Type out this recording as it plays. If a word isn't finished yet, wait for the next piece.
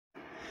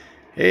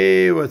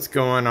Hey, what's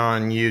going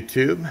on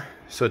YouTube?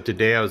 So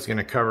today I was going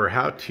to cover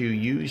how to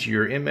use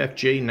your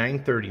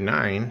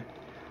MFJ-939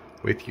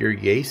 with your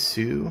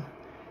Yaesu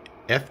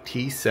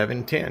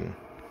FT-710.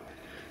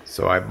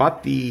 So I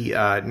bought the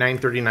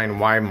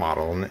 939Y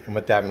model, and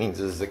what that means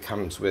is it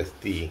comes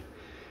with the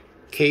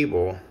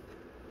cable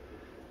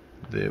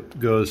that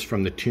goes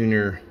from the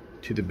tuner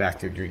to the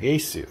back of your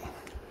Yaesu.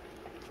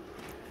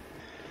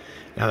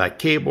 Now that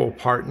cable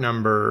part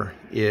number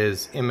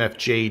is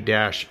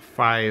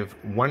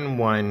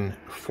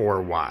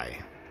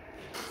MFJ-5114Y.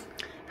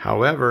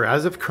 However,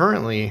 as of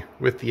currently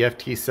with the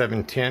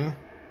FT-710,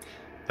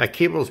 that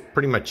cable is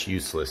pretty much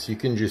useless. You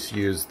can just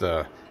use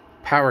the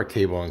power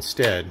cable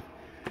instead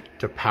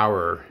to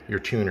power your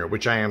tuner,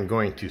 which I am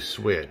going to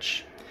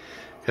switch.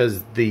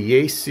 Because the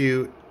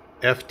Yaesu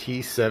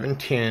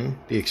FT-710,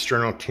 the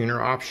external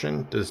tuner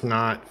option, does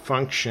not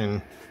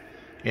function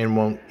and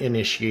won't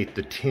initiate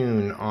the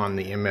tune on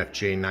the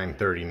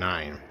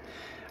MFJ-939.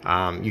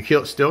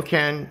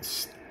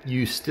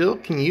 You still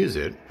can use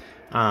it.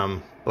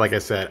 Like I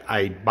said,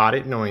 I bought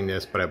it knowing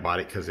this, but I bought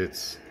it because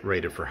it's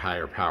rated for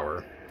higher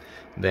power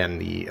than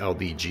the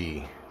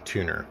LDG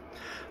tuner.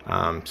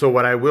 So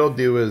what I will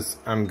do is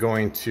I'm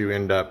going to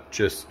end up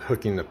just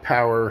hooking the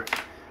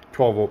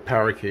 12-volt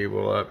power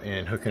cable up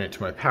and hooking it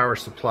to my power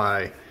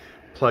supply,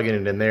 plugging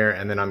it in there,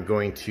 and then I'm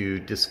going to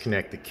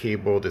disconnect the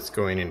cable that's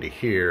going into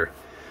here.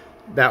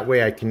 That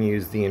way I can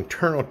use the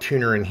internal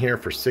tuner in here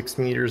for 6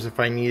 meters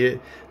if I need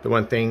it. The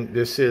one thing,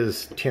 this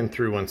is 10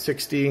 through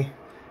 160,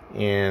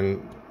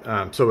 and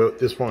so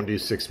this won't do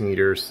 6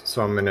 meters.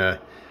 So I'm gonna,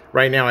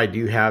 right now I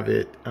do have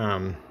it,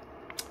 the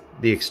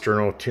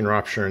external tuner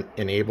option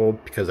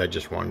enabled because I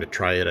just wanted to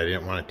try it. I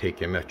didn't want to take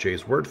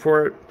MFJ's word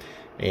for it,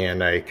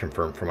 and I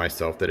confirmed for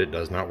myself that it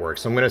does not work.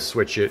 So I'm gonna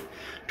switch it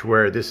to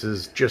where this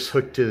is just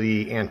hooked to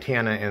the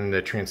antenna and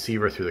the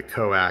transceiver through the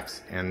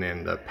coax, and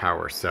then the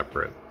power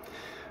separate.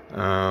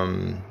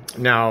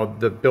 Now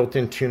the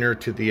built-in tuner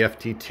to the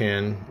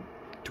FT-10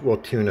 will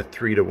tune a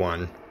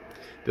 3-to-1.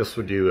 This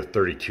will do a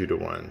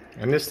 32-to-1,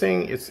 and this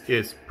thing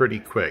is pretty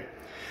quick.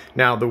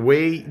 Now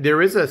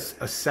there is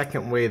a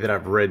second way that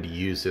I've read to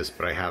use this,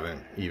 but I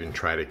haven't even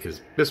tried it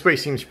because this way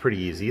seems pretty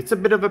easy. It's a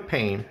bit of a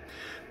pain,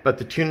 but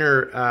the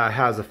tuner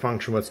has a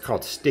function what's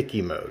called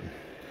sticky mode,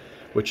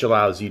 which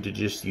allows you to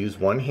just use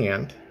one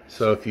hand.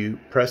 So if you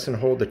press and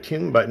hold the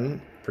tune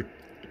button for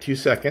 2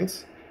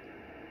 seconds,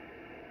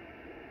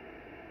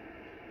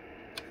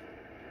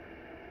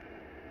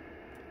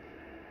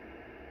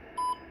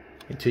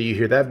 until you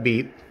hear that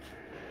beep,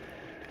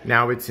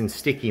 now it's in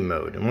sticky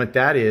mode. And what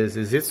that is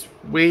it's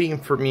waiting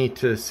for me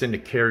to send a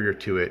carrier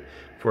to it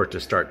for it to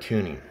start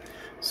tuning.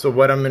 So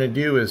what I'm going to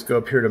do is go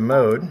up here to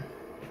mode,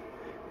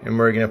 and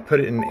we're going to put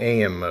it in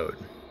AM mode.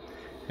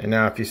 And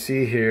now if you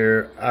see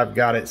here, I've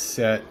got it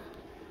set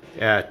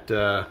at,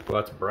 well,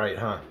 that's bright,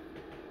 huh?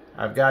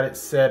 I've got it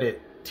set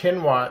at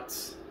 10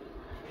 watts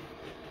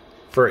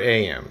for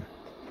AM.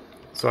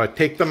 So I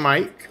take the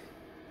mic,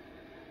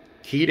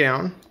 key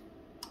down,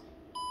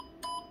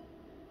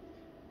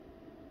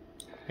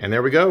 and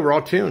there we go, we're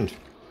all tuned.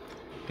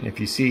 And if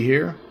you see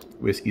here,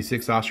 Whiskey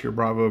 6 Oscar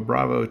Bravo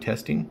Bravo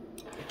testing.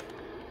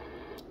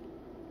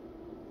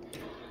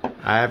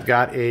 I've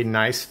got a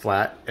nice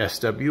flat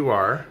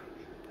SWR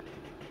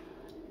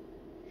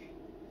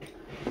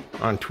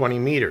on 20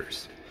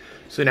 meters.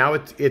 So now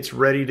it's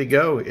ready to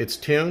go. It's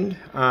tuned,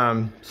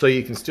 so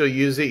you can still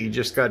use it. You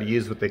just got to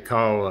use what they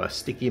call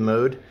sticky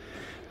mode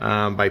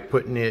by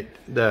putting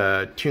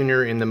the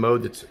tuner in the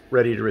mode that's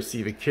ready to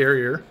receive a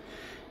carrier.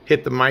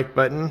 Hit the mic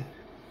button.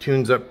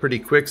 Tunes up pretty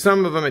quick.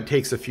 Some of them it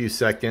takes a few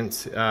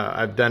seconds.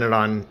 I've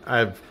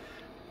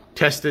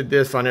tested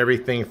this on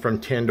everything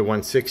from 10 to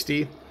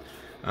 160.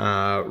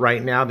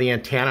 Right now the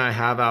antenna I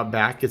have out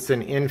back, it's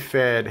an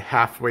in-fed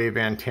half-wave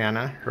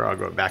antenna. Here, I'll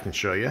go back and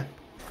show you.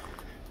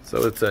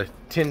 So it's a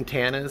 10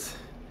 antennas.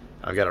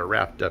 I've got it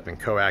wrapped up in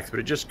coax, but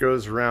it just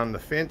goes around the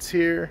fence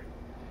here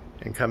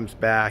and comes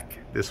back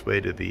this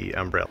way to the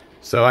umbrella.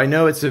 So I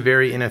know it's a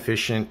very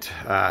inefficient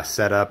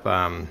setup.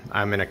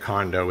 I'm in a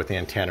condo with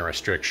antenna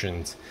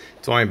restrictions.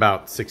 It's only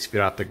about 6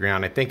 feet off the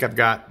ground. I think I've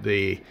got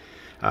the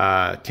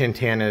 10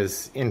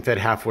 antennas in-fed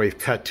half-wave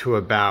cut to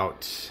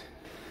about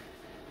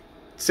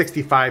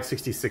 65,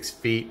 66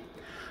 feet.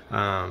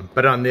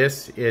 But on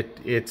this,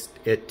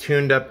 it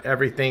tuned up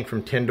everything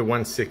from 10 to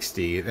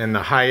 160. And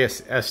the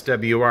highest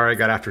SWR I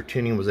got after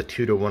tuning was a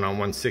 2-to-1 on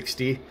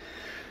 160.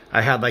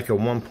 I had like a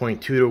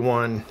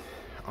 1.2-to-1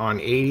 on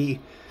 80.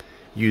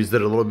 Used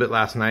it a little bit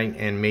last night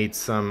and made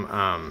some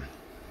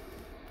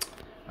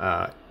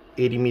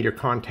 80 meter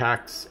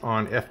contacts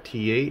on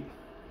FT8.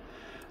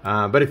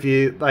 But if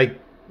you like,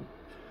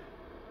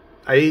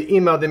 I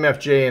emailed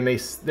MFJ, and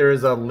there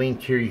is a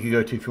link here you can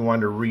go to if you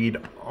want to read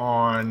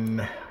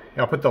on.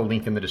 I'll put the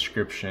link in the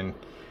description.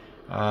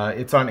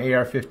 It's on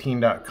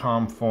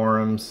ar15.com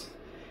forums,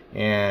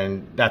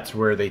 and that's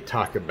where they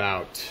talk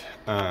about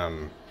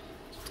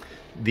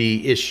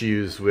the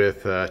issues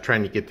with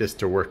trying to get this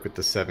to work with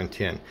the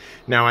 710.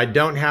 Now I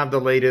don't have the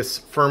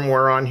latest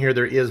firmware on here.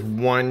 There is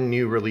one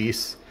new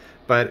release,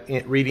 but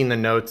reading the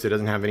notes, it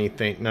doesn't have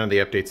anything, none of the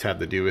updates have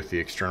to do with the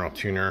external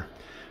tuner.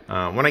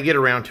 When I get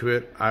around to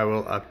it, I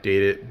will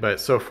update it, but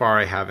so far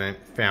I haven't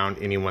found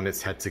anyone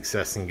that's had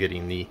success in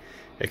getting the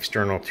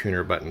external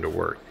tuner button to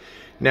work.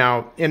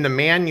 Now, in the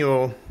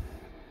manual,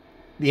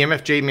 the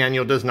MFJ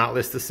manual does not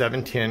list the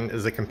 710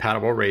 as a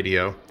compatible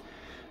radio.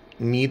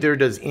 Neither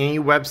does any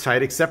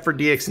website except for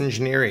DX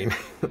Engineering.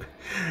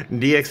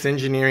 DX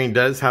Engineering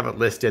does have it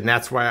listed, and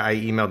that's why I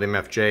emailed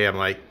MFJ. I'm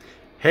like,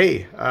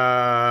 hey,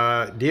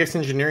 DX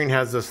Engineering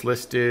has this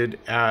listed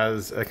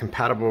as a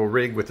compatible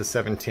rig with the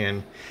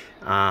 710,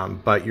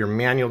 but your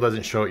manual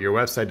doesn't show it, your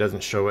website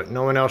doesn't show it,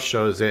 no one else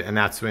shows it. And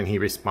that's when he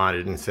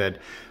responded and said,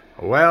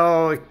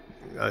 well,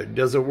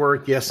 does it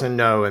work? Yes and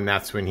no. And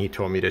that's when he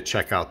told me to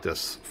check out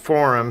this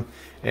forum,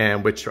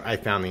 and which I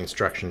found the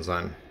instructions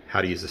on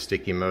how to use the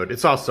sticky mode.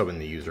 It's also in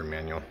the user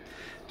manual.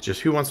 Just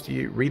who wants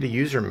to read a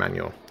user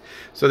manual?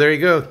 So there you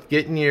go,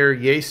 getting your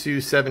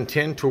Yaesu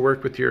 710 to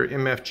work with your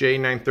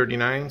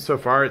MFJ-939. So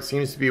far it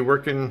seems to be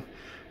working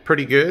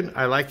pretty good.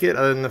 I like it,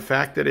 other than the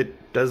fact that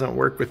it doesn't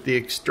work with the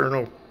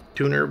external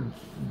tuner.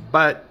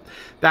 But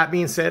that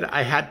being said,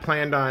 I had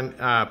planned on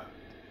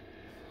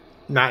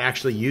not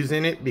actually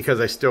using it because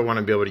I still want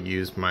to be able to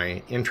use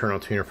my internal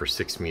tuner for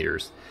 6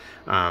 meters.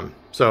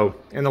 So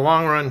in the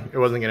long run, it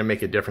wasn't going to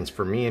make a difference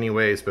for me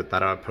anyways, but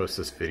thought I'd post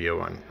this video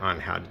on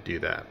how to do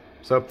that.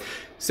 So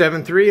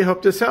 7-3,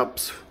 hope this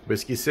helps.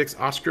 Whiskey 6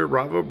 Oscar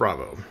Bravo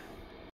Bravo.